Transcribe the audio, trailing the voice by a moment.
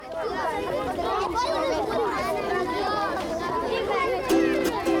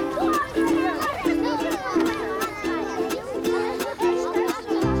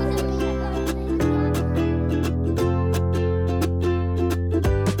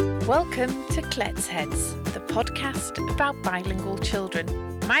Welcome to Klets Heads, the podcast about bilingual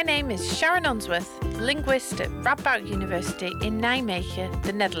children. My name is Sharon Unsworth, linguist at Radboud University in Nijmegen,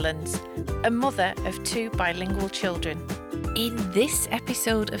 the Netherlands, a mother of two bilingual children. In this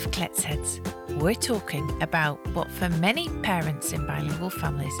episode of Klets Heads, we're talking about what for many parents in bilingual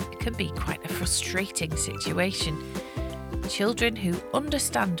families can be quite a frustrating situation. Children who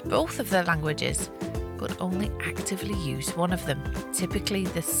understand both of their languages but only actively use one of them, typically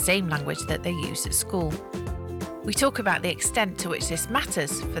the same language that they use at school. We talk about the extent to which this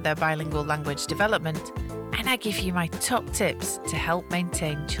matters for their bilingual language development, and I give you my top tips to help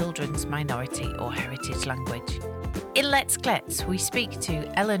maintain children's minority or heritage language. In Let's Klets, we speak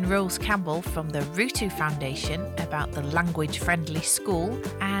to Ellen Rose Campbell from the Ruutu Foundation about the language-friendly school,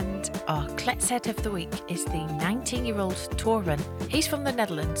 and our Klets Head of the Week is the 19-year-old Torun. He's from the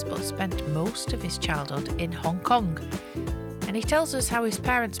Netherlands but spent most of his childhood in Hong Kong. And he tells us how his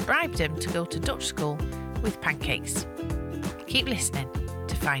parents bribed him to go to Dutch school with pancakes. Keep listening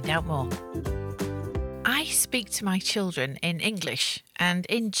to find out more. I speak to my children in English, and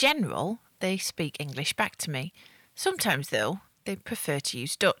in general, they speak English back to me. Sometimes, though, they prefer to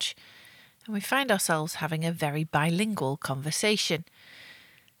use Dutch, and we find ourselves having a very bilingual conversation.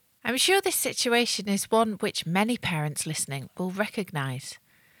 I'm sure this situation is one which many parents listening will recognise.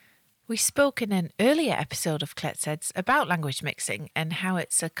 We spoke in an earlier episode of Klets Heads about language mixing and how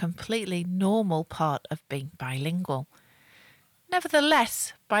it's a completely normal part of being bilingual.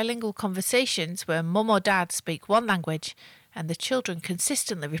 Nevertheless, bilingual conversations where mum or dad speak one language and the children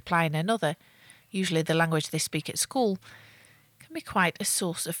consistently reply in another, usually the language they speak at school, can be quite a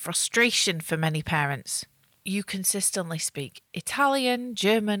source of frustration for many parents. You consistently speak Italian,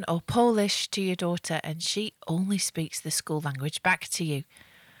 German or Polish to your daughter and she only speaks the school language back to you.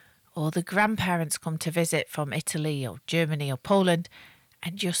 Or the grandparents come to visit from Italy or Germany or Poland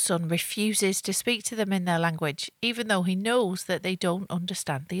and your son refuses to speak to them in their language even though he knows that they don't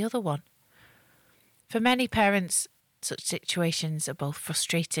understand the other one. For many parents, such situations are both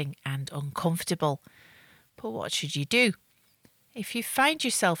frustrating and uncomfortable. But what should you do? If you find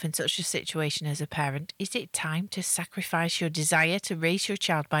yourself in such a situation as a parent, is it time to sacrifice your desire to raise your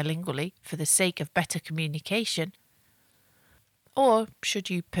child bilingually for the sake of better communication? Or should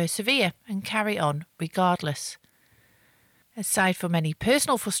you persevere and carry on regardless? Aside from any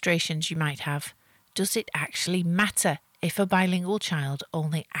personal frustrations you might have, does it actually matter if a bilingual child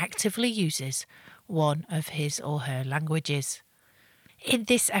only actively uses one of his or her languages? In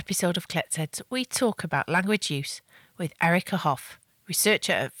this episode of Klets Heads, we talk about language use with Erica Hoff,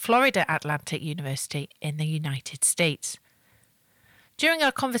 researcher at Florida Atlantic University in the United States. During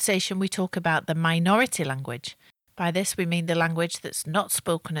our conversation, we talk about the minority language. By this, we mean the language that's not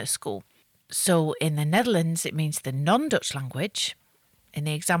spoken at school. So in the Netherlands, it means the non-Dutch language. In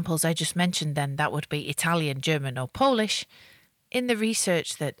the examples I just mentioned then, that would be Italian, German or Polish. In the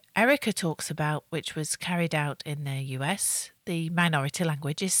research that Erica talks about, which was carried out in the US, the minority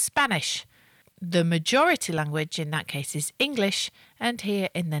language is Spanish. The majority language in that case is English, and here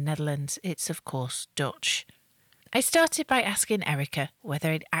in the Netherlands, it's of course Dutch. I started by asking Erica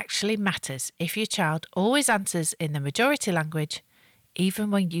whether it actually matters if your child always answers in the majority language,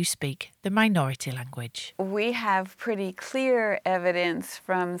 even when you speak the minority language. We have pretty clear evidence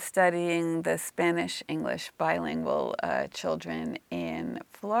from studying the Spanish-English bilingual children in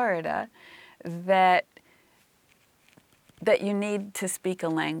Florida that you need to speak a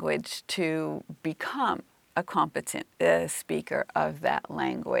language to become a competent speaker of that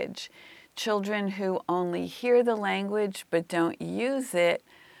language. Children who only hear the language but don't use it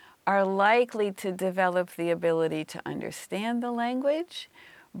are likely to develop the ability to understand the language,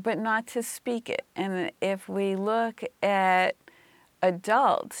 but not to speak it. And if we look at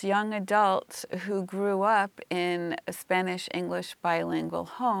adults, young adults who grew up in Spanish-English bilingual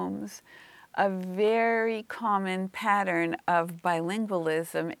homes, a very common pattern of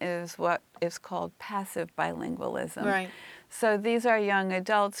bilingualism is what is called passive bilingualism. Right. So these are young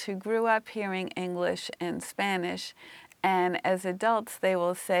adults who grew up hearing English and Spanish, and as adults, they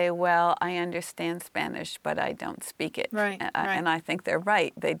will say, well, I understand Spanish, but I don't speak it. Right. And I think they're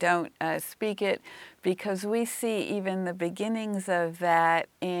right. They don't speak it because we see even the beginnings of that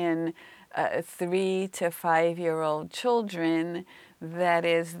in 3 to 5-year-old children. That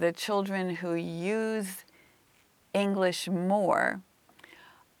is, the children who use English more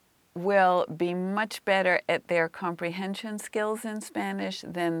will be much better at their comprehension skills in Spanish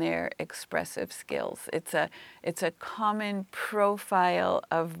than their expressive skills. It's a common profile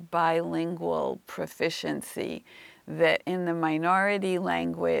of bilingual proficiency that in the minority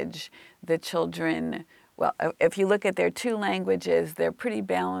language, the children well, if you look at their two languages, they're pretty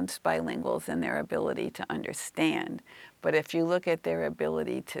balanced bilinguals in their ability to understand. But if you look at their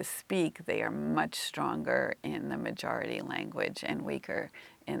ability to speak, they are much stronger in the majority language and weaker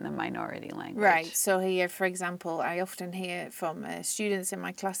in the minority language. Right. So here, for example, I often hear from students in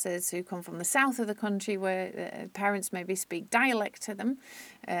my classes who come from the south of the country where parents maybe speak dialect to them.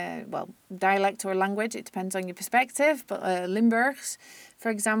 Dialect or language, it depends on your perspective. But Limburgs, for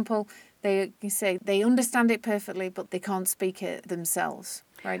example, they say they understand it perfectly, but they can't speak it themselves.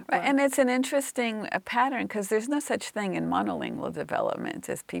 Right. And it's an interesting pattern because there's no such thing in monolingual development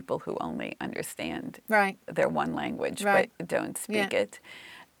as people who only understand their one language but don't speak it.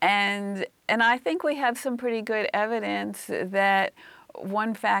 And I think we have some pretty good evidence that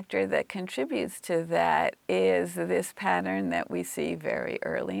one factor that contributes to that is this pattern that we see very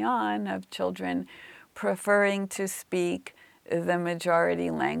early on of children preferring to speak the majority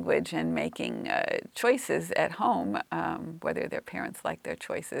language and making choices at home, whether their parents like their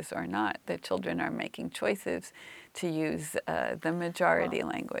choices or not. The children are making choices to use the majority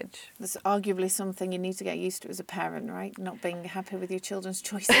language. That's arguably something you need to get used to as a parent, right? Not being happy with your children's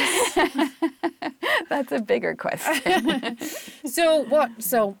choices. That's a bigger question.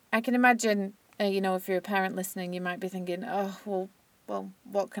 So I can imagine, if you're a parent listening, you might be thinking, oh, well,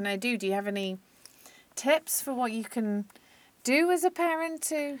 what can I do? Do you have any tips for what you can do as a parent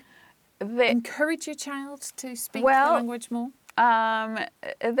to encourage your child to speak the language more?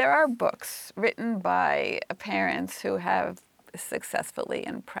 There are books written by parents who have successfully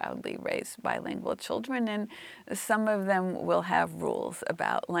and proudly raised bilingual children, and some of them will have rules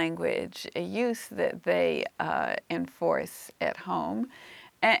about language use that they enforce at home.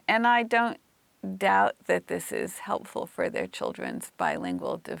 And I don't doubt that this is helpful for their children's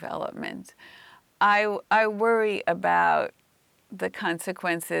bilingual development. I worry about the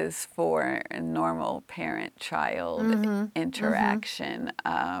consequences for normal parent-child interaction.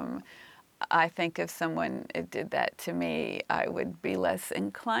 I think if someone did that to me, I would be less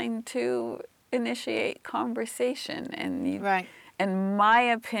inclined to initiate conversation. And my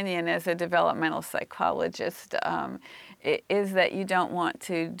opinion as a developmental psychologist is that you don't want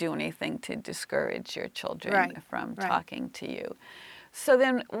to do anything to discourage your children from talking to you. So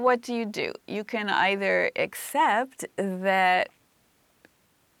then what do? You can either accept that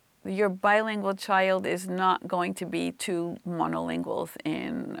your bilingual child is not going to be two monolinguals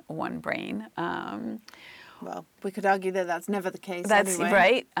in one brain. Well, we could argue that that's never the case. That's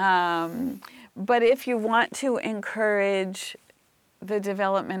anyway. Right. But if you want to encourage the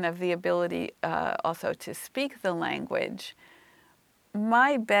development of the ability also to speak the language,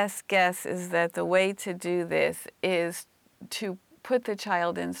 my best guess is that the way to do this is to put the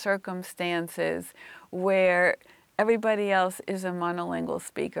child in circumstances where everybody else is a monolingual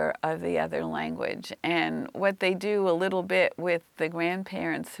speaker of the other language. And what they do a little bit with the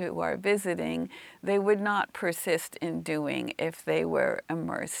grandparents who are visiting, they would not persist in doing if they were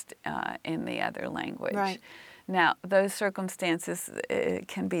immersed in the other language. Right. Now, those circumstances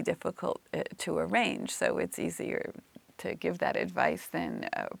can be difficult to arrange, so it's easier to give that advice than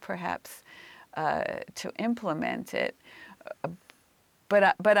perhaps to implement it.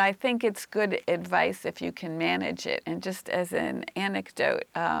 But I think it's good advice if you can manage it. And just as an anecdote,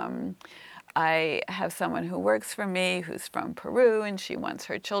 I have someone who works for me who's from Peru, and she wants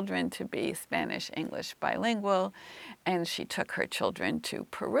her children to be Spanish-English bilingual. And she took her children to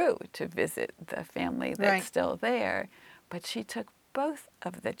Peru to visit the family that's still there. But she took both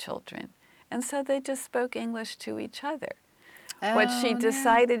of the children. And so they just spoke English to each other. What she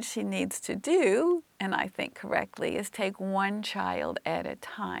decided she needs to do, and I think correctly, is take one child at a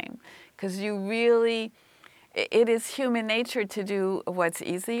time. Because it is human nature to do what's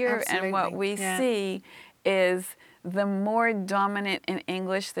easier. Absolutely. And what we see is the more dominant in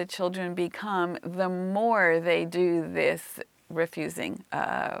English the children become, the more they do this refusing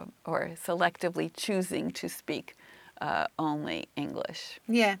or selectively choosing to speak only English.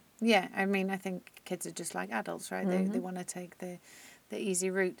 Yeah. I mean, I think kids are just like adults, right? They want to take the easy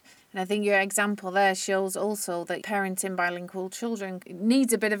route. And I think your example there shows also that parenting bilingual children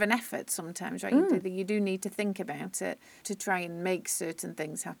needs a bit of an effort sometimes, right? You do need to think about it to try and make certain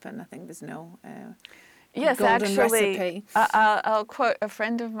things happen. I think there's no golden recipe. I'll quote a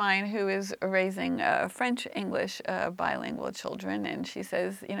friend of mine who is raising French-English bilingual children, and she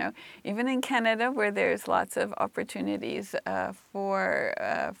says, even in Canada where there's lots of opportunities for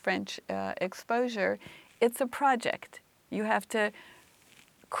French exposure, it's a project. You have to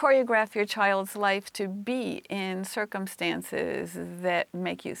choreograph your child's life to be in circumstances that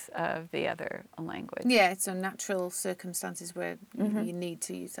make use of the other language. Yeah, so natural circumstances where you need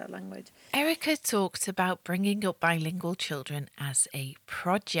to use that language. Erica talked about bringing up bilingual children as a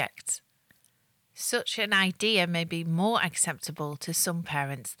project. Such an idea may be more acceptable to some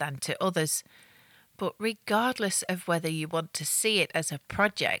parents than to others, but regardless of whether you want to see it as a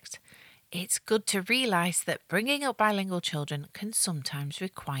project, it's good to realise that bringing up bilingual children can sometimes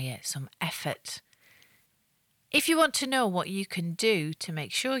require some effort. If you want to know what you can do to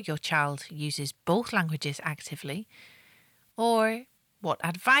make sure your child uses both languages actively, or what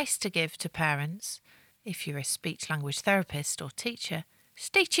advice to give to parents, if you're a speech-language therapist or teacher,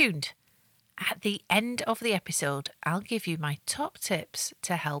 stay tuned. At the end of the episode, I'll give you my top tips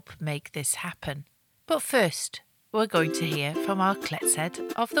to help make this happen. But first, we're going to hear from our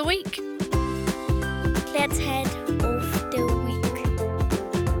Kletshead of the Week. Kletshead of the Week.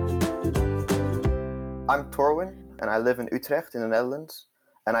 I'm Torwin, and I live in Utrecht in the Netherlands.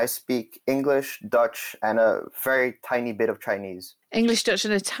 And I speak English, Dutch, and a very tiny bit of Chinese. English, Dutch,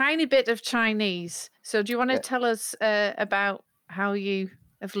 and a tiny bit of Chinese. So do you want to tell us about how you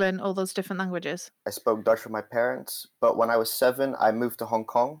have learned all those different languages? I spoke Dutch with my parents, but when I was 7, I moved to Hong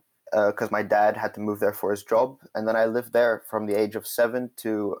Kong because my dad had to move there for his job. And then I lived there from the age of 7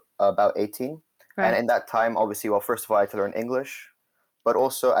 to about 18. Right. And in that time, obviously, well, first of all, I had to learn English, but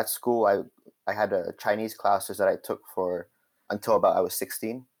also at school, I had Chinese classes that I took for until about I was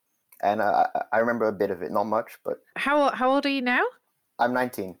 16. And I remember a bit of it, not much, but... How old are you now? I'm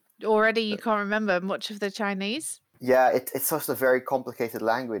 19. Already you can't remember much of the Chinese? Yeah, it's just a very complicated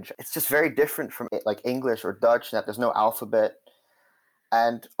language. It's just very different from like English or Dutch, in that there's no alphabet.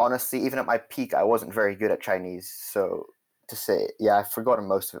 And honestly, even at my peak, I wasn't very good at Chinese. So to say, yeah, I've forgotten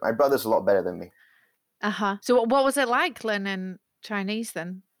most of it. My brother's a lot better than me. Uh-huh. So what was it like learning Chinese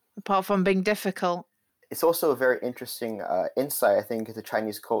then, apart from being difficult? It's also a very interesting insight, I think, into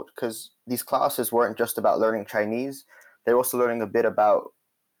Chinese culture, because these classes weren't just about learning Chinese. They were also learning a bit about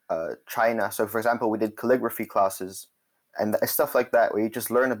China. So, for example, we did calligraphy classes and stuff like that, where you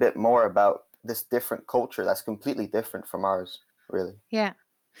just learn a bit more about this different culture that's completely different from ours, really. Yeah.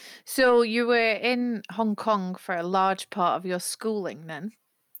 So you were in Hong Kong for a large part of your schooling then?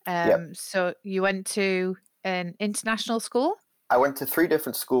 Yep. So you went to an international school? I went to 3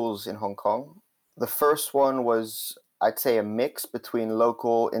 different schools in Hong Kong. The first one was, I'd say, a mix between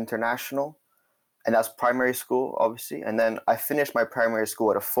local, international, and that's primary school, obviously. And then I finished my primary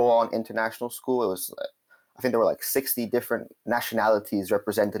school at a full-on international school. It was, I think there were like 60 different nationalities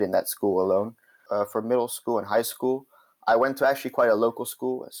represented in that school alone. For middle school and high school, I went to actually quite a local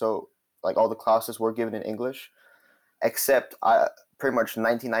school. So like all the classes were given in English, except pretty much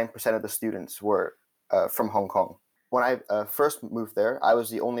 99% of the students were from Hong Kong. When I first moved there, I was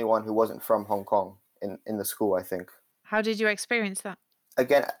the only one who wasn't from Hong Kong in the school, I think. How did you experience that?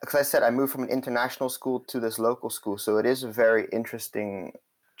 Again, because I said I moved from an international school to this local school, so it is a very interesting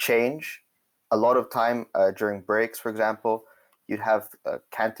change. A lot of time during breaks, for example, you'd have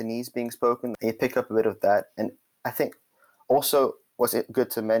Cantonese being spoken, and you pick up a bit of that. And I think also what's good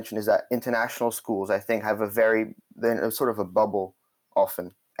to mention is that international schools, I think, have they're sort of a bubble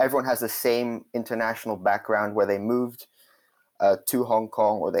often. Everyone has the same international background where they moved to Hong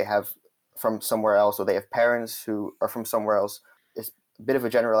Kong, or they have from somewhere else, or they have parents who are from somewhere else. It's a bit of a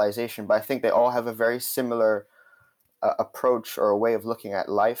generalization, but I think they all have a very similar approach or a way of looking at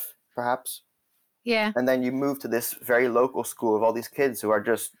life, perhaps. Yeah. And then you move to this very local school of all these kids who are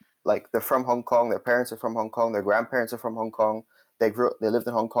just like, they're from Hong Kong, their parents are from Hong Kong, their grandparents are from Hong Kong, they lived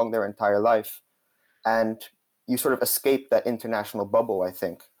in Hong Kong their entire life. And you sort of escape that international bubble, I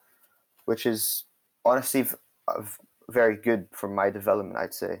think, which is honestly very good for my development,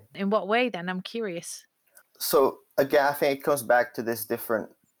 I'd say. In what way then? I'm curious. So again, I think it comes back to this different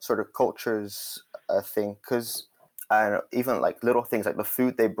sort of cultures thing, because I don't know, even like little things like the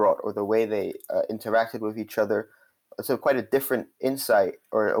food they brought or the way they interacted with each other. It's quite a different insight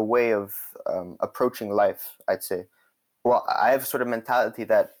or a way of approaching life, I'd say. Well, I have sort of mentality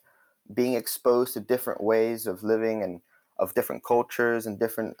that being exposed to different ways of living and of different cultures and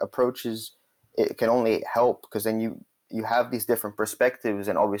different approaches, it can only help, because then you have these different perspectives,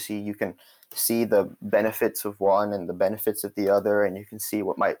 and obviously you can see the benefits of one and the benefits of the other, and you can see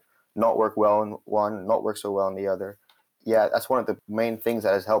what might not work well in one, not work so well in the other. Yeah, that's one of the main things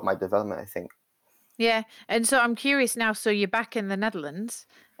that has helped my development, I think. Yeah, and so I'm curious now. So you're back in the Netherlands,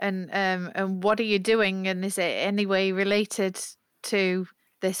 and what are you doing? And is it any way related to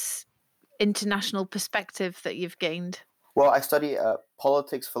this international perspective that you've gained? Well, I study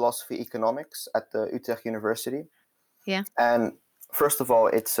politics, philosophy, economics at the Utrecht University. Yeah. And First of all,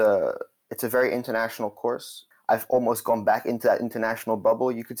 it's a very international course. I've almost gone back into that international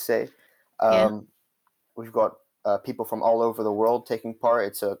bubble, you could say. Yeah. We've got people from all over the world taking part.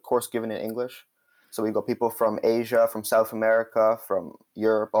 It's a course given in English. So we've got people from Asia, from South America, from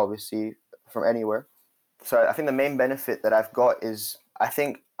Europe, obviously, from anywhere. So I think the main benefit that I've got is I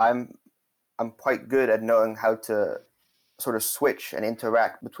think I'm quite good at knowing how to sort of switch and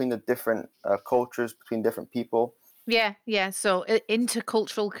interact between the different cultures, between different people. Yeah. So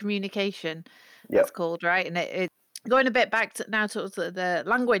intercultural communication, Yep. it's called, right? And it going a bit back to now to the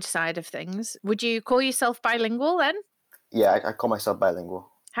language side of things. Would you call yourself bilingual then? Yeah, I call myself bilingual.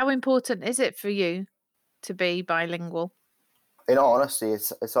 How important is it for you to be bilingual? In all honesty,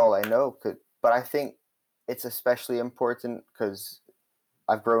 it's all I know. But I think it's especially important because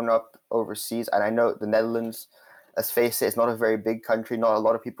I've grown up overseas, and I know the Netherlands, let's face it, it's not a very big country. Not a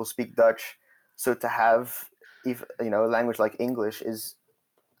lot of people speak Dutch. So to have, a language like English is,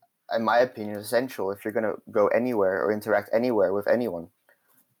 in my opinion, essential if you're going to go anywhere or interact anywhere with anyone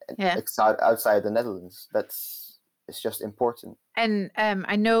Yeah. outside the Netherlands. It's just important. And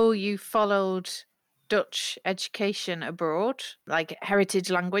I know you followed Dutch education abroad, like heritage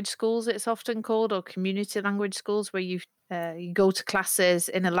language schools, it's often called, or community language schools, where you go to classes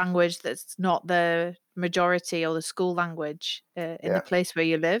in a language that's not the majority or the school language in Yeah. the place where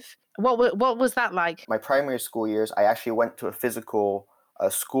you live. What was that like? My primary school years, I actually went to a physical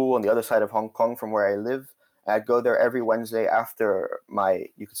school on the other side of Hong Kong from where I live. I'd go there every Wednesday after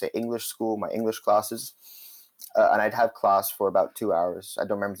you could say English school, my English classes. And I'd have class for about 2 hours. I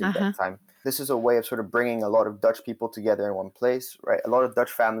don't remember the exact time. This is a way of sort of bringing a lot of Dutch people together in one place, right? A lot of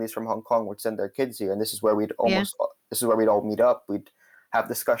Dutch families from Hong Kong would send their kids here, and this is where we'd all meet up. We'd have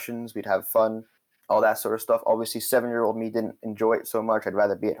discussions, we'd have fun, all that sort of stuff. Obviously, 7-year-old me didn't enjoy it so much. I'd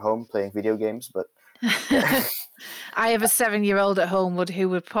rather be at home playing video games, but I have a 7-year-old at home who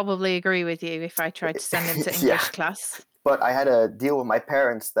would probably agree with you if I tried to send him to English class. But I had a deal with my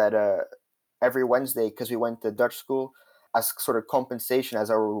parents that every Wednesday, because we went to Dutch school, as sort of compensation, as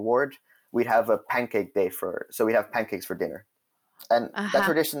our reward, we'd have a pancake day so we'd have pancakes for dinner. And that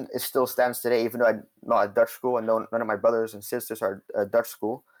tradition still stands today, even though I'm not at Dutch school and none of my brothers and sisters are at Dutch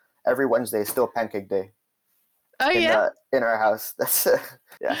school. Every Wednesday is still pancake day. In our house. That's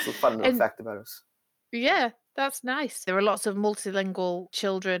it's a fun little fact about us. Yeah, that's nice. There are lots of multilingual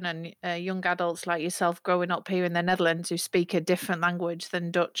children and young adults like yourself growing up here in the Netherlands who speak a different language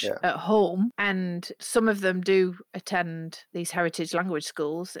than Dutch at home. And some of them do attend these heritage language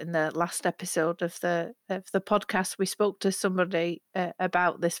schools. In the last episode of the podcast, we spoke to somebody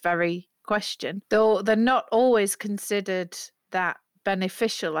about this very question, though they're not always considered that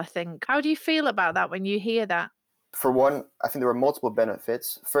beneficial, I think. How do you feel about that when you hear that? For one, I think there are multiple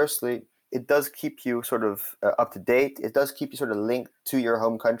benefits. Firstly, it does keep you sort of up to date. It does keep you sort of linked to your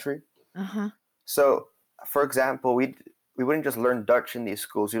home country. So, for example, we wouldn't just learn Dutch in these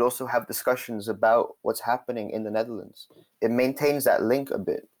schools. We'd also have discussions about what's happening in the Netherlands. It maintains that link a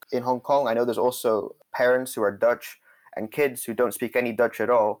bit. In Hong Kong, I know there's also parents who are Dutch and kids who don't speak any Dutch at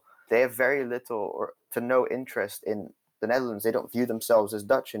all. They have very little or to no interest in the Netherlands. They don't view themselves as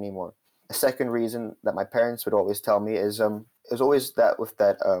Dutch anymore. A second reason that my parents would always tell me is it was always that with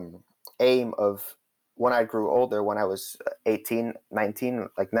that aim of when I grew older, when I was 18, 19,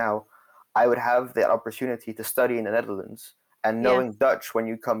 like now, I would have the opportunity to study in the Netherlands. And knowing Dutch when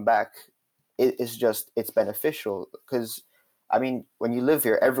you come back, it's beneficial. Because, I mean, when you live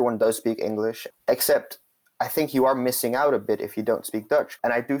here, everyone does speak English, except I think you are missing out a bit if you don't speak Dutch.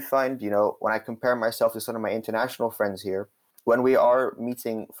 And I do find, when I compare myself to some of my international friends here, when we are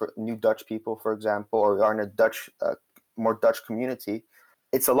meeting for new Dutch people, for example, or we are in a more Dutch community,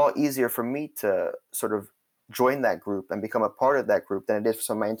 it's a lot easier for me to sort of join that group and become a part of that group than it is for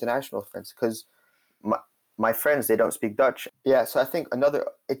some of my international friends, because my friends, they don't speak Dutch. Yeah, so I think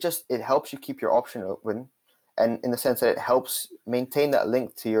it helps you keep your option open, and in the sense that it helps maintain that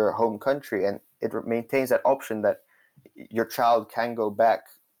link to your home country, and it maintains that option that your child can go back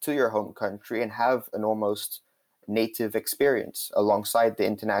to your home country and have an almost native experience alongside the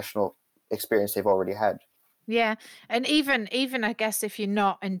international experience they've already had. Yeah, and even I guess if you're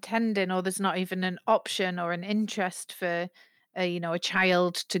not intending, or there's not even an option or an interest for a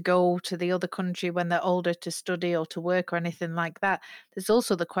child to go to the other country when they're older to study or to work or anything like that, there's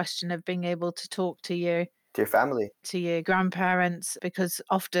also the question of being able to talk to your family, to your grandparents, because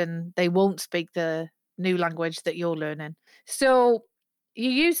often they won't speak the new language that you're learning. So you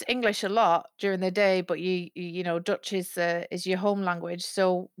use English a lot during the day, but Dutch is your home language.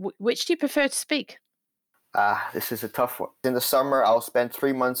 So which do you prefer to speak? This is a tough one. In the summer, I'll spend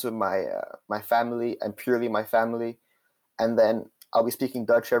 3 months with my family and purely my family, and then I'll be speaking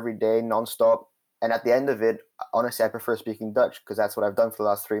Dutch every day, nonstop. And at the end of it, honestly, I prefer speaking Dutch because that's what I've done for the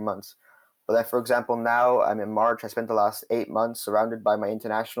last 3 months. But then, for example, now I'm in March. I spent the last 8 months surrounded by my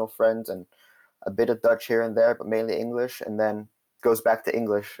international friends and a bit of Dutch here and there, but mainly English. And then goes back to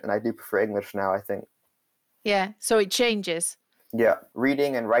English. And I do prefer English now, I think. Yeah, so it changes. Yeah,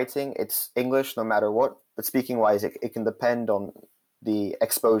 reading and writing, it's English no matter what. But speaking-wise, it can depend on the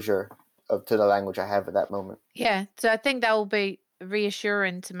exposure to the language I have at that moment. Yeah, so I think that will be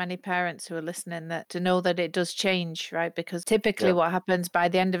reassuring to many parents who are listening, that to know that it does change, right? Because typically what happens by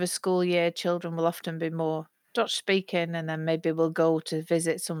the end of a school year, children will often be more Dutch speaking, and then maybe we'll go to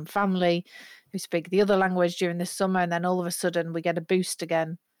visit some family who speak the other language during the summer, and then all of a sudden we get a boost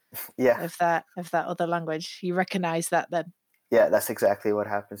again Yeah, of that other language. You recognize that then? yeah, that's exactly what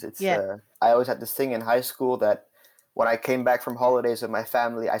happens. It's I always had this thing in high school that when I came back from holidays with my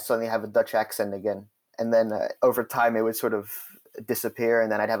family, I suddenly have a Dutch accent again. And then over time, it would sort of disappear.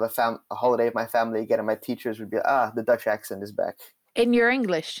 And then I'd have a holiday with my family again, and my teachers would be, the Dutch accent is back. In your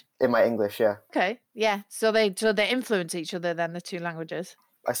English? In my English, yeah. Okay, yeah. So they influence each other then, the two languages?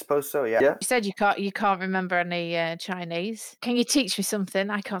 I suppose so, yeah. You said you can't remember any Chinese. Can you teach me something?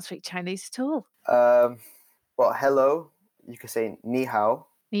 I can't speak Chinese at all. Well, hello, you could say ni hao.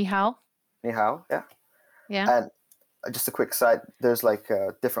 Ni hao? Ni hao, yeah. Yeah. And just a quick side, there's like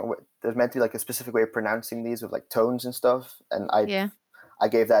a different way, there's meant to be like a specific way of pronouncing these with like tones and stuff. And I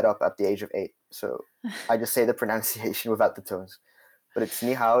gave that up at the age of 8. So I just say the pronunciation without the tones. But it's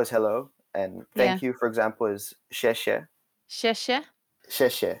ni hao is hello. And thank you, for example, is xie xie. Xie xie? Xie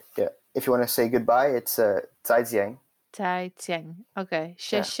xie, yeah. If you want to say goodbye, it's zai ziang. Zai ziang. Okay.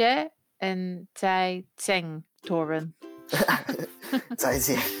 Xie xie and zai ziang, Torin. Zai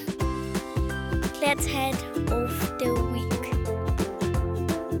ziang. Let's head of the week.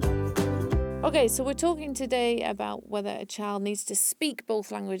 Okay, so we're talking today about whether a child needs to speak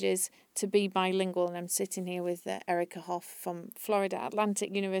both languages to be bilingual, and I'm sitting here with Erica Hoff from Florida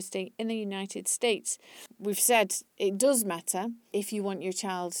Atlantic University in the United States. We've said it does matter if you want your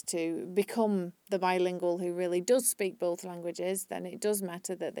child to become the bilingual who really does speak both languages, then it does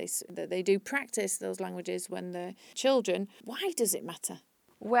matter that they do practice those languages when they're children. Why does it matter?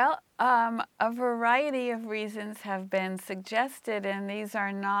 Well, a variety of reasons have been suggested, and these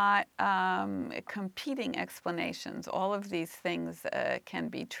are not competing explanations. All of these things can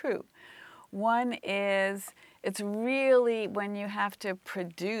be true. One is it's really when you have to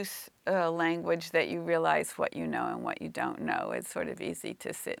produce a language that you realize what you know and what you don't know. It's sort of easy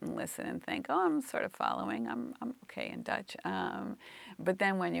to sit and listen and think, oh, I'm sort of following, I'm okay in Dutch. But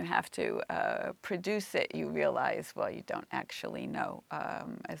then when you have to produce it, you realize, well, you don't actually know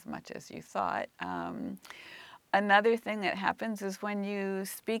as much as you thought. Another thing that happens is when you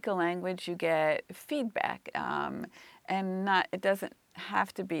speak a language, you get feedback, and it doesn't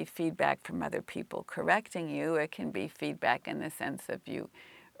have to be feedback from other people correcting you. It can be feedback in the sense of you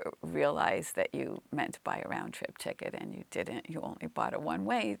realize that you meant to buy a round-trip ticket and you didn't. You only bought a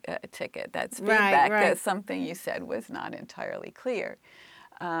one-way ticket. That's feedback that something you said was not entirely clear.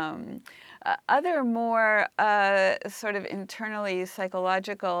 Other more sort of internally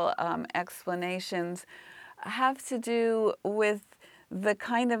psychological explanations have to do with the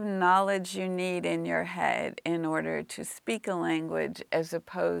kind of knowledge you need in your head in order to speak a language as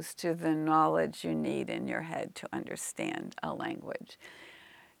opposed to the knowledge you need in your head to understand a language.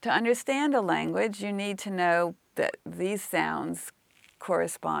 To understand a language, you need to know that these sounds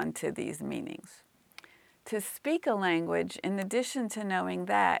correspond to these meanings. To speak a language, in addition to knowing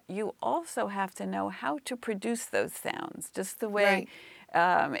that, you also have to know how to produce those sounds, just the way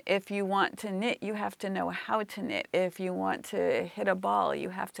if you want to knit, you have to know how to knit. If you want to hit a ball, you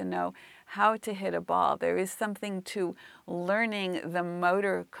have to know how to hit a ball. There is something to learning the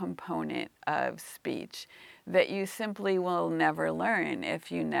motor component of speech that you simply will never learn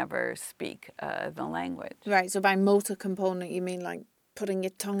if you never speak the language. Right, so by motor component, you mean like putting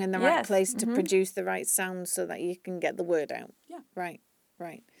your tongue in the right place to produce the right sound so that you can get the word out? Yeah. Right.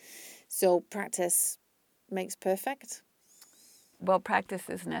 So practice makes perfect? Well, practice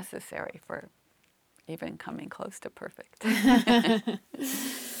is necessary for even coming close to perfect.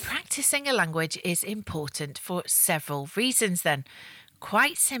 Practicing a language is important for several reasons then.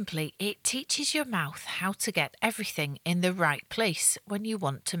 Quite simply, it teaches your mouth how to get everything in the right place when you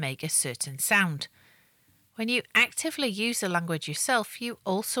want to make a certain sound. When you actively use a language yourself, you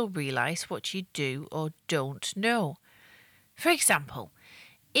also realise what you do or don't know. For example,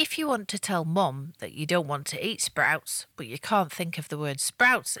 if you want to tell Mum that you don't want to eat sprouts, but you can't think of the word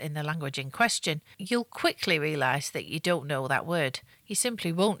sprouts in the language in question, you'll quickly realise that you don't know that word. You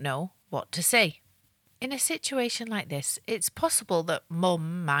simply won't know what to say. in a situation like this, it's possible that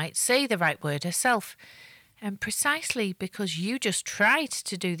Mum might say the right word herself, and precisely because you just tried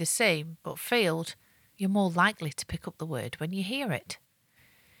to do the same but failed, you're more likely to pick up the word when you hear it.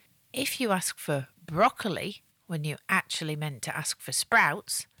 If you ask for broccoli when you actually meant to ask for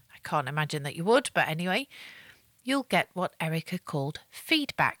sprouts, I can't imagine that you would, but anyway, you'll get what Erica called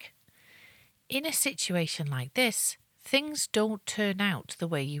feedback. In a situation like this, things don't turn out the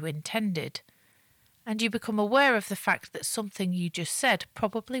way you intended, and you become aware of the fact that something you just said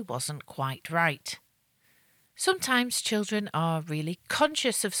probably wasn't quite right. Sometimes children are really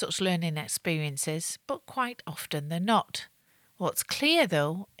conscious of such learning experiences, but quite often they're not. What's clear,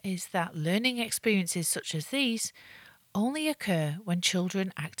 though, is that learning experiences such as these only occur when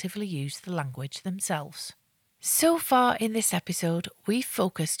children actively use the language themselves. So far in this episode, we've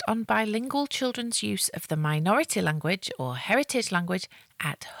focused on bilingual children's use of the minority language or heritage language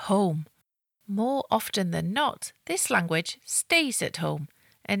at home. More often than not, this language stays at home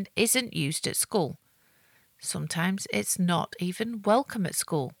and isn't used at school. Sometimes it's not even welcome at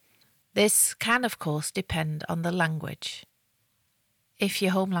school. This can, of course, depend on the language. If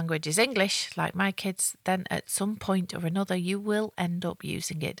your home language is English, like my kids, then at some point or another you will end up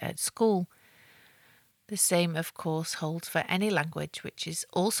using it at school. The same, of course, holds for any language which is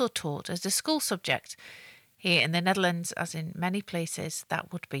also taught as a school subject. Here in the Netherlands, as in many places,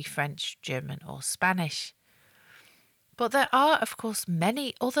 that would be French, German or Spanish. But there are, of course,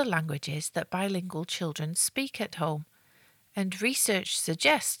 many other languages that bilingual children speak at home. And research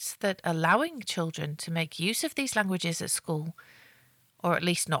suggests that allowing children to make use of these languages at school, or at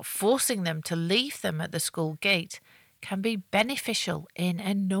least not forcing them to leave them at the school gate, can be beneficial in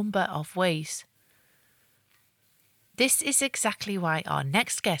a number of ways. This is exactly why our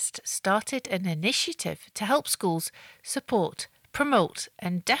next guest started an initiative to help schools support, promote,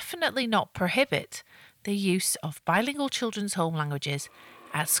 and definitely not prohibit the use of bilingual children's home languages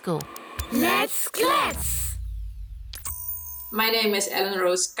at school. Let's Klets! My name is Ellen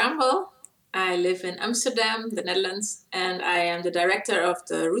Rose Campbell. I live in Amsterdam, the Netherlands, and I am the director of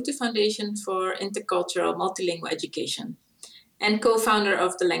the Rutu Foundation for Intercultural Multilingual Education and co-founder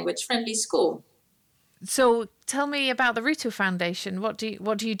of the Language Friendly School. So tell me about the Rutu Foundation. What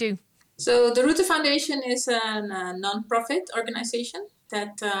do you do? So the Rutu Foundation is a non-profit organization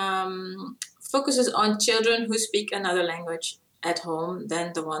that focuses on children who speak another language at home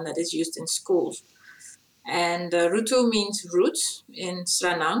than the one that is used in schools. And Rutu means roots in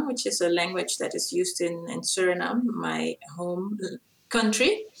Sranang, which is a language that is used in Suriname, my home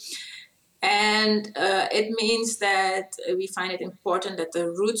country. And it means that we find it important that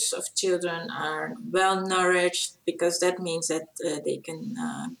the roots of children are well nourished, because that means that they can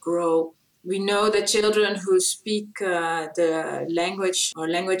grow. We know that children who speak the language or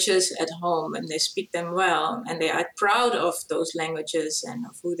languages at home, and they speak them well, and they are proud of those languages and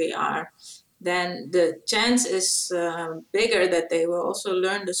of who they are, then the chance is bigger that they will also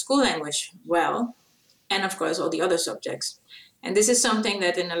learn the school language well, and of course all the other subjects. And this is something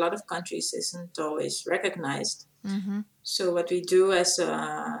that in a lot of countries isn't always recognized. Mm-hmm. So what we do as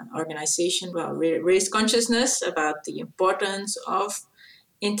an organization, we raise consciousness about the importance of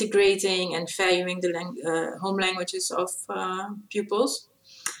integrating and valuing the home languages of pupils.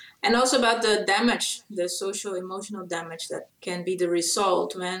 And also about the damage, the social emotional damage that can be the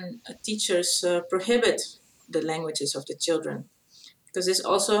result when teachers prohibit the languages of the children. Because this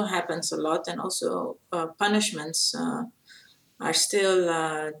also happens a lot, and also punishments are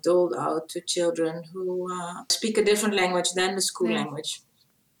still doled out to children who speak a different language than the school language.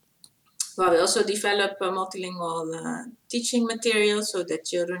 Well, we also develop multilingual teaching material so that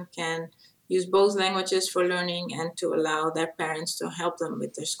children can use both languages for learning and to allow their parents to help them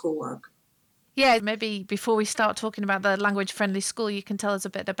with their schoolwork. Yeah, maybe before we start talking about the language-friendly school, you can tell us a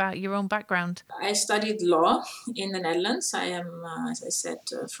bit about your own background. I studied law in the Netherlands. I am, as I said,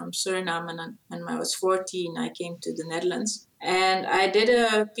 from Suriname, and when I was 14, I came to the Netherlands. And I did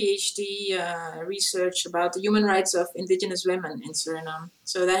a PhD research about the human rights of indigenous women in Suriname.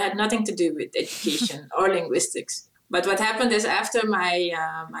 So that had nothing to do with education or linguistics. But what happened is, after my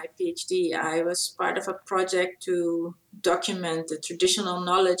PhD, I was part of a project to document the traditional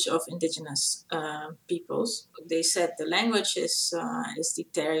knowledge of indigenous peoples. They said the language is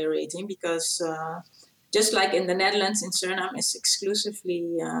deteriorating because just like in the Netherlands, in Suriname is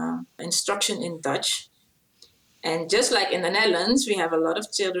exclusively instruction in Dutch. And just like in the Netherlands, we have a lot of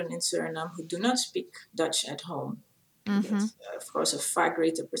children in Suriname who do not speak Dutch at home. Mm-hmm. That's, of course, a far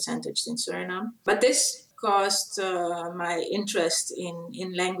greater percentage in Suriname. But this caused my interest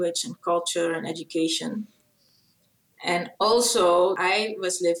in language and culture and education. And also, I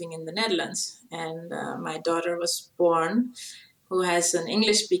was living in the Netherlands, and my daughter was born, who has an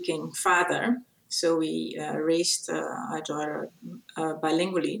English-speaking father. So we raised our daughter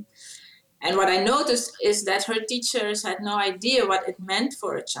bilingually. And what I noticed is that her teachers had no idea what it meant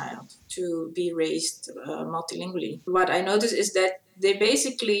for a child to be raised multilingually. What I noticed is that they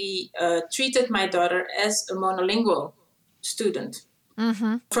basically treated my daughter as a monolingual student.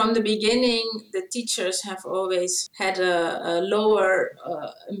 Mm-hmm. From the beginning, the teachers have always had a lower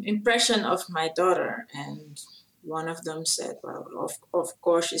impression of my daughter. And one of them said, well, of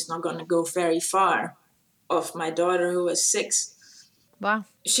course, she's not going to go very far. Of my daughter, who was 6. Wow.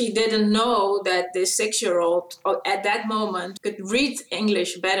 She didn't know that this 6-year-old at that moment could read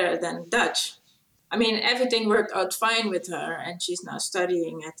English better than Dutch. I mean, everything worked out fine with her, and she's now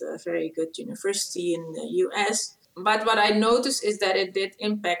studying at a very good university in the US. But what I noticed is that it did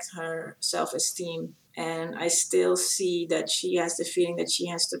impact her self-esteem. And I still see that she has the feeling that she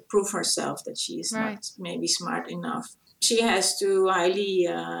has to prove herself, that she is Right. not maybe smart enough. She has two highly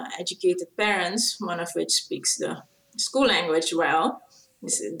educated parents, one of which speaks the school language well.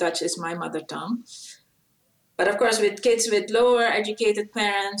 Dutch is my mother tongue. But of course, with kids with lower educated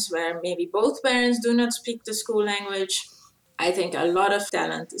parents, where maybe both parents do not speak the school language, I think a lot of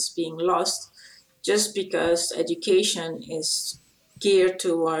talent is being lost just because education is geared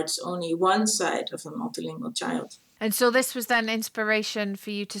towards only one side of a multilingual child. And so this was then inspiration for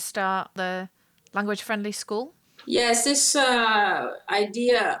you to start the language-friendly school? Yes, this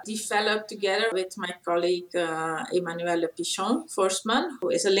idea developed together with my colleague Emmanuelle Pichon-Forstman, who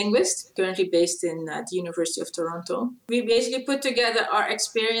is a linguist currently based in the University of Toronto. We basically put together our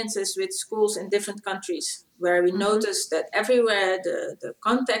experiences with schools in different countries, where we noticed that everywhere the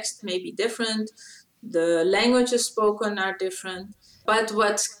context may be different, the languages spoken are different, but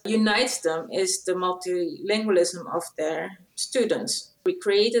what unites them is the multilingualism of their students. We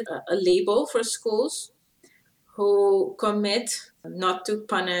created a label for schools who commit not to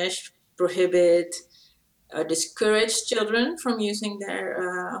punish, prohibit, discourage children from using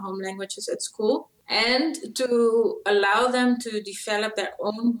their home languages at school, and to allow them to develop their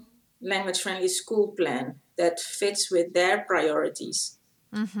own language-friendly school plan that fits with their priorities.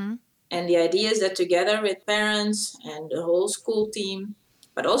 Mm-hmm. And the idea is that together with parents and the whole school team,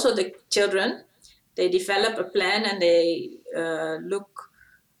 but also the children, they develop a plan and they look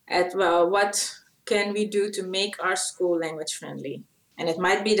at, well, what can we do to make our school language friendly? And it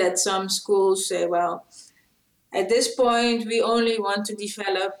might be that some schools say, well, at this point, we only want to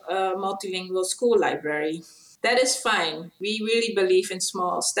develop a multilingual school library. That is fine. We really believe in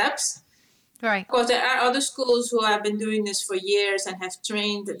small steps. Right. Of course, there are other schools who have been doing this for years and have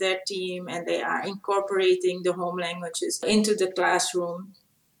trained their team, and they are incorporating the home languages into the classroom.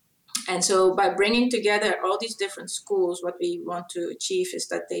 And so by bringing together all these different schools, what we want to achieve is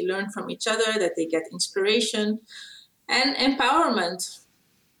that they learn from each other, that they get inspiration and empowerment.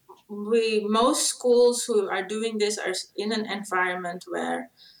 Most schools who are doing this are in an environment where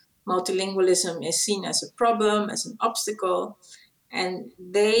multilingualism is seen as a problem, as an obstacle, and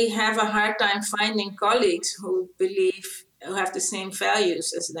they have a hard time finding colleagues who have the same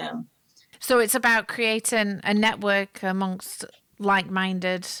values as them. So it's about creating a network amongst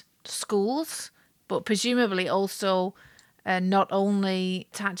like-minded schools, but presumably also not only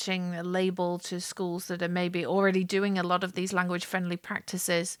attaching a label to schools that are maybe already doing a lot of these language-friendly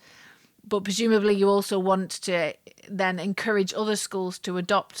practices, but presumably you also want to then encourage other schools to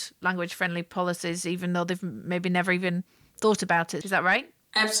adopt language-friendly policies, even though they've maybe never even thought about it. Is that right?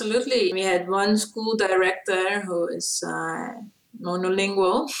 Absolutely. We had one school director who is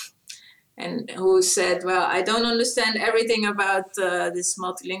monolingual and who said, well, I don't understand everything about this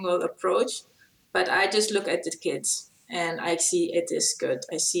multilingual approach, but I just look at the kids and I see it is good.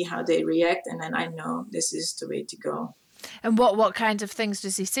 I see how they react, and then I know this is the way to go. And what kinds of things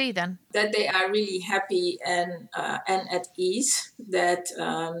does he see then? That they are really happy and at ease. That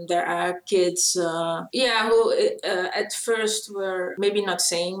there are kids, who at first were maybe not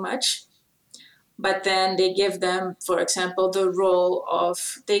saying much, but then they give them, for example, the role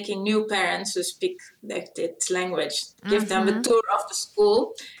of taking new parents who speak that language, give them a tour of the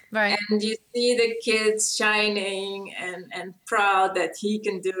school. Right. And you see the kids shining and proud that he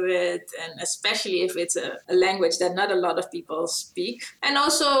can do it, and especially if it's a language that not a lot of people speak. And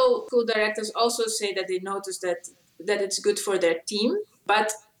also, school directors also say that they notice that it's good for their team,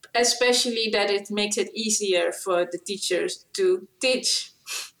 but especially that it makes it easier for the teachers to teach.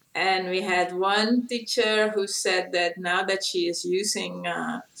 And we had one teacher who said that now that she is using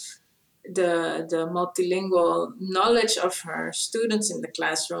the multilingual knowledge of her students in the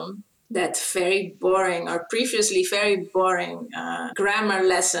classroom, that very boring or previously very boring grammar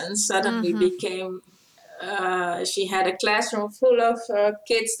lessons suddenly became, she had a classroom full of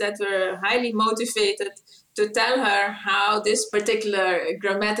kids that were highly motivated to tell her how this particular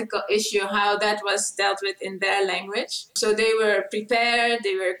grammatical issue, how that was dealt with in their language. So they were prepared,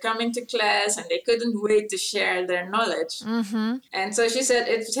 they were coming to class, and they couldn't wait to share their knowledge. And so she said,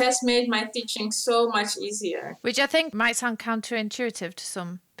 it has made my teaching so much easier. Which I think might sound counterintuitive to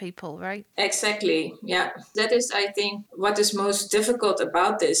some people, right? Exactly, yeah. That is, I think, what is most difficult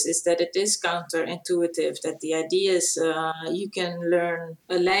about this is that it is counterintuitive, that the idea is you can learn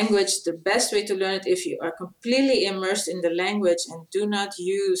a language, the best way to learn it if you are completely immersed in the language and do not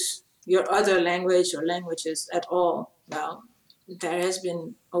use your other language or languages at all. Well, there has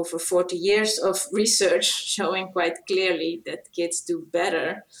been over 40 years of research showing quite clearly that kids do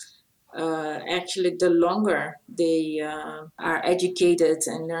better actually the longer they are educated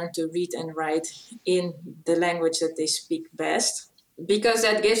and learn to read and write in the language that they speak best, because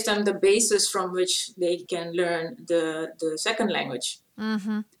that gives them the basis from which they can learn the second language.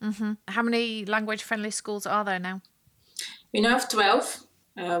 How many language-friendly schools are there now? We now have 12,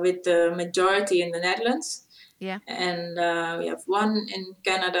 with the majority in the Netherlands. Yeah. And we have one in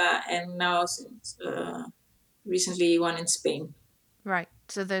Canada, and now since recently one in Spain. Right.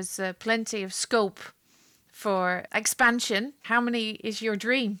 So there's plenty of scope for expansion. How many is your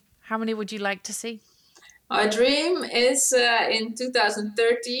dream? How many would you like to see? Our dream is in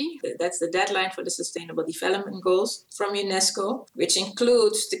 2030, that's the deadline for the Sustainable Development Goals from UNESCO, which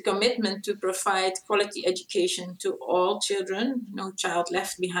includes the commitment to provide quality education to all children, no child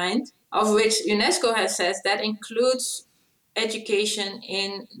left behind, of which UNESCO has said that includes education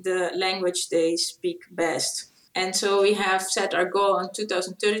in the language they speak best. And so we have set our goal in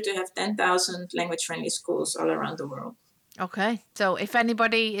 2030 to have 10,000 language-friendly schools all around the world. Okay. So if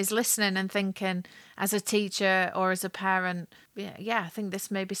anybody is listening and thinking as a teacher or as a parent, yeah, I think this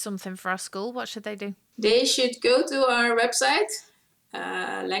may be something for our school, what should they do? They should go to our website,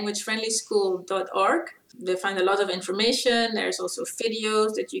 languagefriendlyschool.org. They find a lot of information. There's also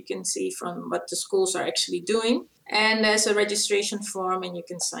videos that you can see from what the schools are actually doing. And there's a registration form and you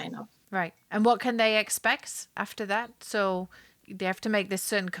can sign up. Right. And what can they expect after that? So they have to make this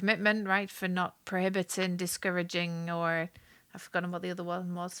certain commitment, right, for not prohibiting, discouraging, or I've forgotten what the other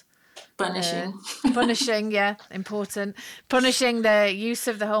one was. Punishing. Punishing, yeah, important. Punishing the use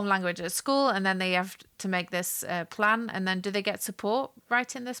of the home language at school, and then they have to make this plan. And then do they get support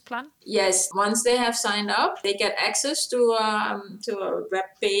writing this plan? Yes, once they have signed up, they get access to a web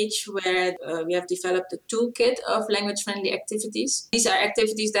page where we have developed a toolkit of language-friendly activities. These are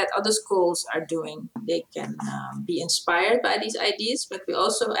activities that other schools are doing. They can be inspired by these ideas, but we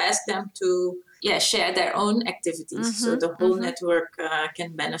also ask them to share their own activities so the whole network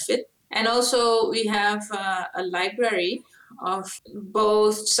can benefit. And also we have a library of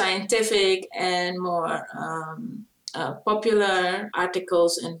both scientific and more popular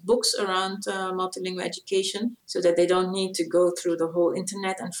articles and books around multilingual education, so that they don't need to go through the whole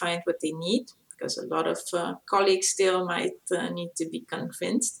internet and find what they need, because a lot of colleagues still might need to be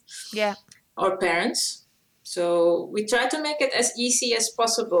convinced. Yeah. Or parents. So we try to make it as easy as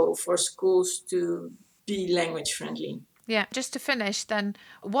possible for schools to be language friendly. Yeah, just to finish then,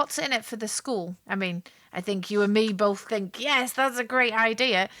 what's in it for the school? I mean, I think you and me both think, yes, that's a great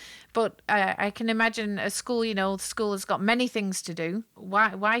idea. But I can imagine a school, the school has got many things to do.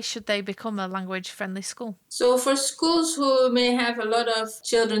 Why should they become a language-friendly school? So for schools who may have a lot of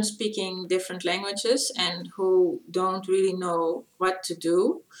children speaking different languages and who don't really know what to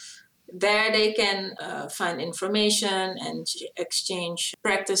do, there they can find information and exchange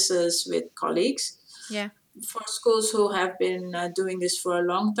practices with colleagues. Yeah. For schools who have been doing this for a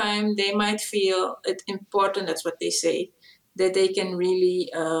long time, they might feel it important, that's what they say, that they can really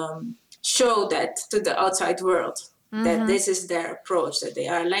show that to the outside world, that this is their approach, that they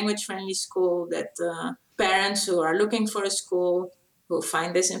are a language-friendly school, that parents who are looking for a school who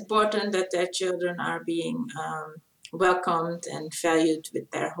find this important, that their children are being welcomed and valued with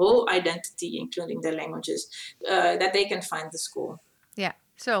their whole identity, including their languages, that they can find the school. Yeah.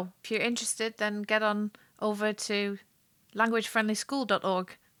 So if you're interested, then get on over to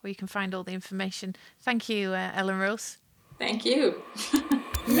languagefriendlyschool.org, where you can find all the information. Thank you, Ellen Rose. Thank you.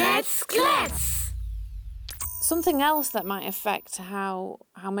 Let's Klets! Something else that might affect how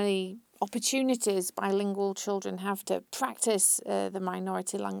many opportunities bilingual children have to practice the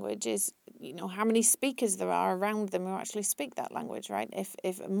minority language is, how many speakers there are around them who actually speak that language, right?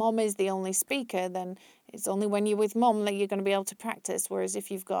 If mom is the only speaker, then it's only when you're with mom that you're going to be able to practice. Whereas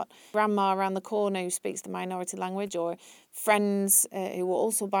if you've got grandma around the corner who speaks the minority language, or friends who are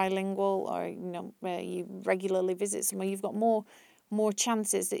also bilingual, or you regularly visit somewhere, you've got more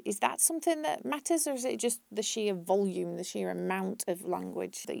chances. Is that something that matters, or is it just the sheer volume, the sheer amount of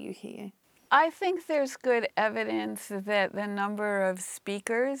language that you hear? I think there's good evidence that the number of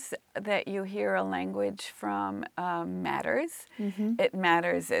speakers that you hear a language from matters. Mm-hmm. It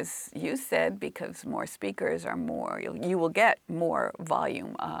matters, as you said, because more speakers are more, you will get more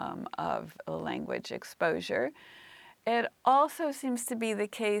volume of language exposure. It also seems to be the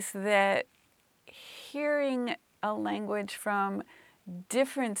case that hearing a language from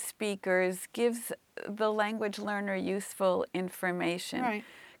different speakers gives the language learner useful information. Right.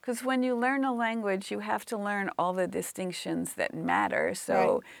 Because when you learn a language, you have to learn all the distinctions that matter. So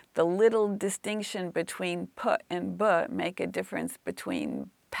right. The little distinction between put and but make a difference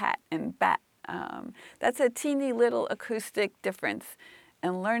between pat and bat. That's a teeny little acoustic difference.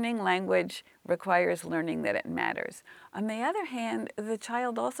 And learning language requires learning that it matters. On the other hand, the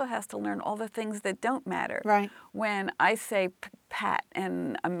child also has to learn all the things that don't matter. Right. When I say pat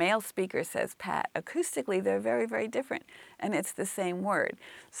and a male speaker says pat, acoustically they're very, very different, and it's the same word.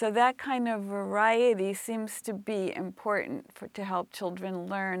 So that kind of variety seems to be important to help children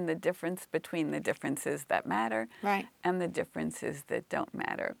learn the difference between the differences that matter right. and the differences that don't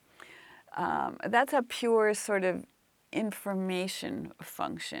matter. That's a pure sort of information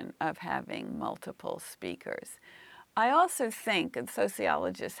function of having multiple speakers. I also think, and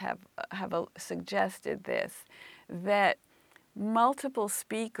sociologists have suggested this, that multiple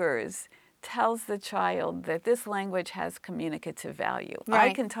speakers tells the child that this language has communicative value.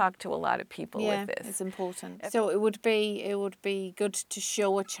 Right. I can talk to a lot of people with this. Yeah, it's important. So it would be good to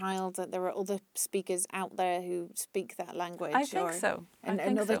show a child that there are other speakers out there who speak that language. I think so.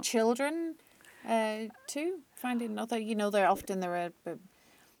 And other children too. Finding other, there are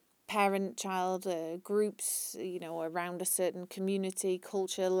parent-child groups, around a certain community,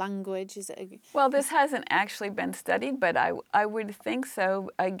 culture, language. Well, this hasn't actually been studied, but I would think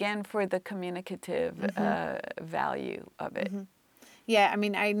so, again, for the communicative value of it. Mm-hmm. Yeah,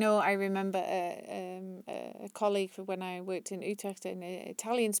 I remember a colleague when I worked in Utrecht, an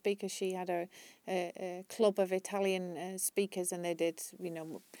Italian speaker. She had a club of Italian speakers, and they did,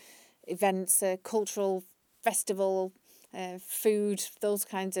 events, cultural festival, food, those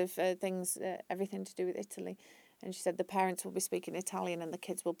kinds of things, everything to do with Italy. And she said the parents will be speaking Italian and the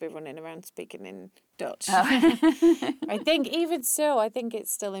kids will be running around speaking in Dutch. Oh. I think even so, I think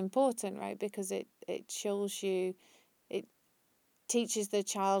it's still important, right? Because it shows you, it teaches the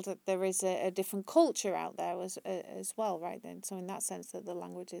child that there is a different culture out there as well, right? And so in that sense that the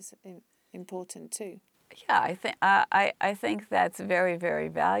language is important too. Yeah, I think that's very, very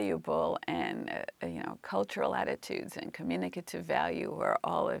valuable, and cultural attitudes and communicative value are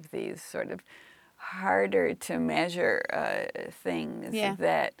all of these sort of harder to measure things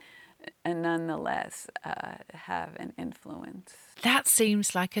that nonetheless have an influence. That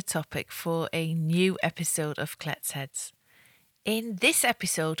seems like a topic for a new episode of Clet's Heads. In this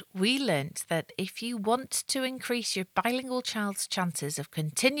episode, we learnt that if you want to increase your bilingual child's chances of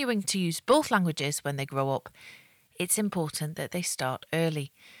continuing to use both languages when they grow up, it's important that they start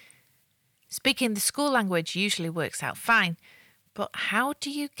early. Speaking the school language usually works out fine, but how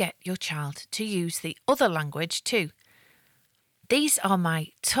do you get your child to use the other language too? These are my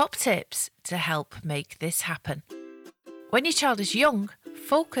top tips to help make this happen. When your child is young,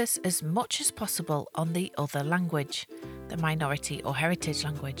 focus as much as possible on the other language, the minority or heritage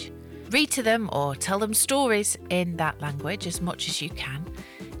language. Read to them or tell them stories in that language as much as you can.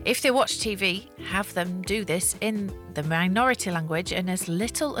 If they watch TV, have them do this in the minority language and as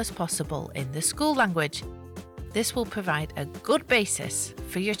little as possible in the school language. This will provide a good basis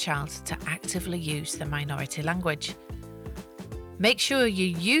for your child to actively use the minority language. Make sure you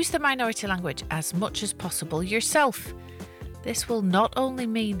use the minority language as much as possible yourself. This will not only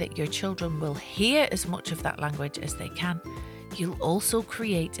mean that your children will hear as much of that language as they can, you'll also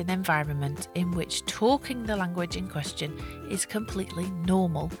create an environment in which talking the language in question is completely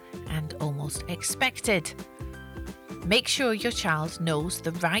normal and almost expected. Make sure your child knows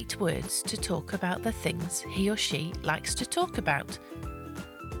the right words to talk about the things he or she likes to talk about.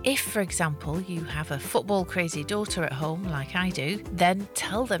 If, for example, you have a football crazy daughter at home like I do, then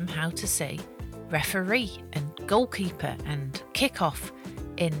tell them how to say referee and goalkeeper and kick-off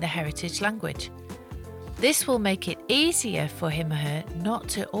in the heritage language. This will make it easier for him or her not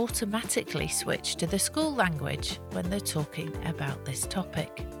to automatically switch to the school language when they're talking about this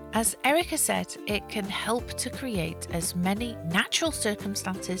topic. As Erica said, it can help to create as many natural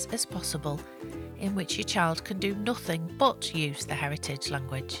circumstances as possible in which your child can do nothing but use the heritage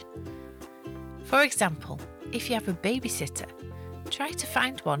language. For example, if you have a babysitter, try to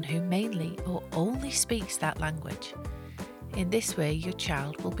find one who mainly or only speaks that language. In this way, your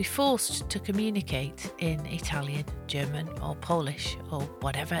child will be forced to communicate in Italian, German or Polish or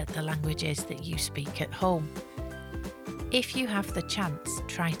whatever the language is that you speak at home. If you have the chance,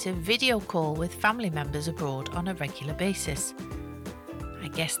 try to video call with family members abroad on a regular basis. I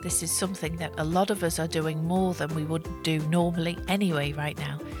guess this is something that a lot of us are doing more than we would do normally anyway right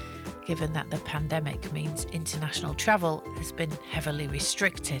now, given that the pandemic means international travel has been heavily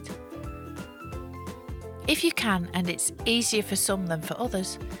restricted. If you can, and it's easier for some than for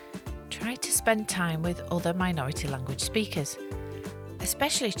others, try to spend time with other minority language speakers,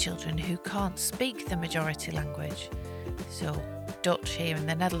 especially children who can't speak the majority language, so Dutch here in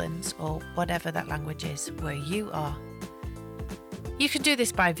the Netherlands or whatever that language is where you are. You can do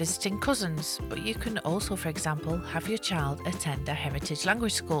this by visiting cousins, but you can also, for example, have your child attend a heritage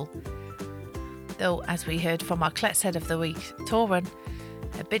language school. Though, as we heard from our Klets Head of the Week, Torun,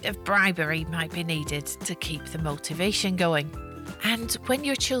 a bit of bribery might be needed to keep the motivation going. And when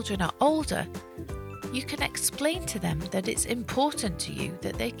your children are older, you can explain to them that it's important to you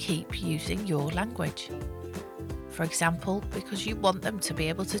that they keep using your language. For example, because you want them to be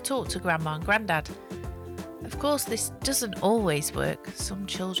able to talk to Grandma and Grandad. Of course, this doesn't always work. Some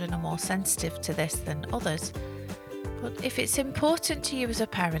children are more sensitive to this than others. But if it's important to you as a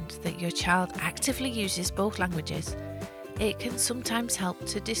parent that your child actively uses both languages, it can sometimes help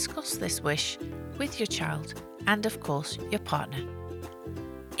to discuss this wish with your child and, of course, your partner.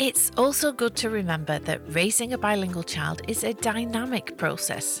 It's also good to remember that raising a bilingual child is a dynamic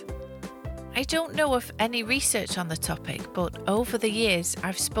process. I don't know of any research on the topic, but over the years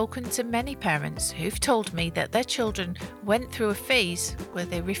I've spoken to many parents who've told me that their children went through a phase where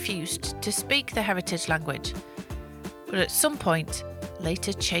they refused to speak the heritage language, but at some point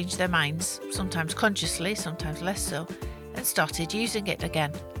later changed their minds, sometimes consciously, sometimes less so, and started using it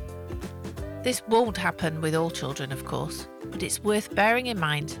again. This won't happen with all children, of course, but it's worth bearing in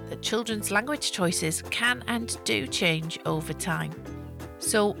mind that children's language choices can and do change over time.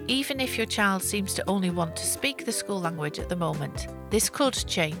 So even if your child seems to only want to speak the school language at the moment, this could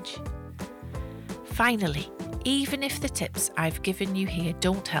change. Finally, even if the tips I've given you here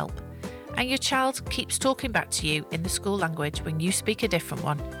don't help, and your child keeps talking back to you in the school language when you speak a different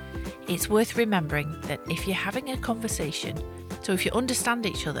one, it's worth remembering that if you're having a conversation, so if you understand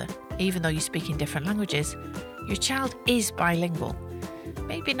each other, even though you speak in different languages, your child is bilingual.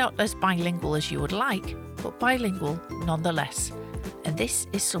 Maybe not as bilingual as you would like, but bilingual nonetheless. And this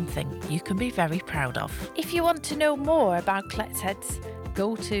is something you can be very proud of. If you want to know more about Klets Heads,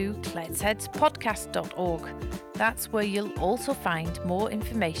 go to kletsheadspodcast.org. That's where you'll also find more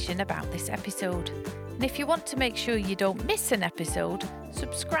information about this episode. And if you want to make sure you don't miss an episode,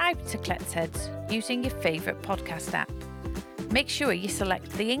 subscribe to Klets Heads using your favourite podcast app. Make sure you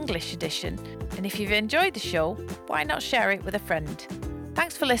select the English edition, and if you've enjoyed the show, why not share it with a friend?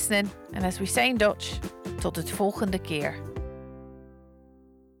 Thanks for listening, and as we say in Dutch, tot het volgende keer.